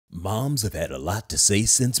Moms have had a lot to say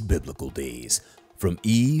since biblical days, from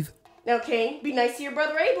Eve Now, Cain, be nice to your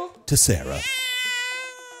brother Abel. to Sarah.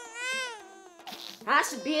 I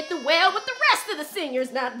should be at the well with the rest of the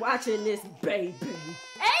seniors not watching this baby.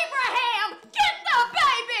 Abraham, get the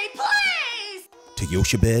baby, please! To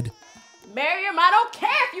Yoshebed, Miriam, I don't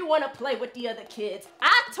care if you want to play with the other kids.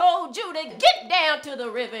 I told you to get down to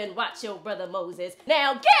the river and watch your brother Moses.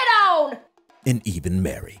 Now get on! and even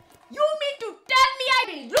Mary. You mean to tell me I've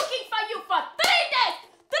been looking for you for 3 days?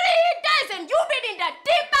 3 days and you've been in the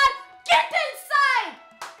deep end? Get inside!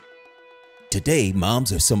 Today,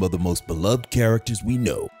 moms are some of the most beloved characters we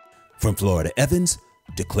know, from Florida Evans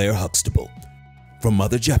to Claire Huxtable, from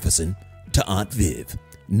Mother Jefferson to Aunt Viv.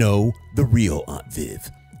 No, the real Aunt Viv.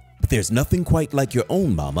 But there's nothing quite like your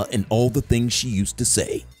own mama and all the things she used to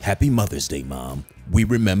say. Happy Mother's Day, Mom. We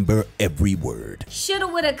remember every word. Shoulda,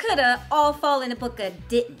 woulda, coulda, all fall in the book of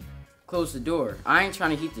didn't. Close the door. I ain't trying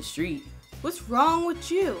to heat the street. What's wrong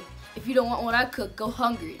with you? If you don't want what I cook, go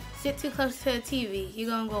hungry. Sit too close to the TV, you're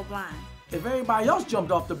gonna go blind. If everybody else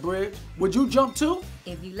jumped off the bridge, would you jump too?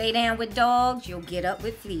 If you lay down with dogs, you'll get up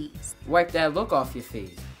with fleas. Wipe that look off your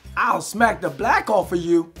face. I'll smack the black off of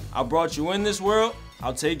you. I brought you in this world,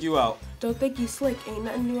 I'll take you out. Don't think you slick, ain't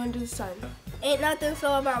nothing new under the sun. Ain't nothing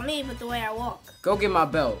so about me but the way I walk. Go get my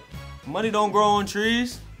belt. Money don't grow on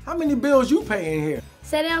trees. How many bills you paying here?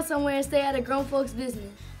 Sit down somewhere and stay out of grown folks'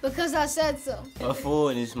 business. Because I said so. A fool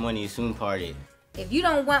and his money is soon parted. If you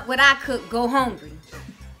don't want what I cook, go hungry.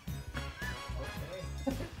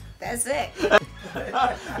 That's it.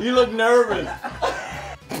 You look nervous.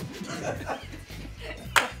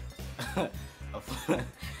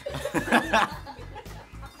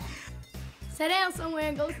 Sit down somewhere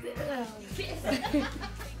and go sit down.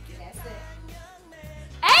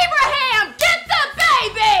 Abraham, get the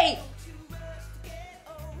baby!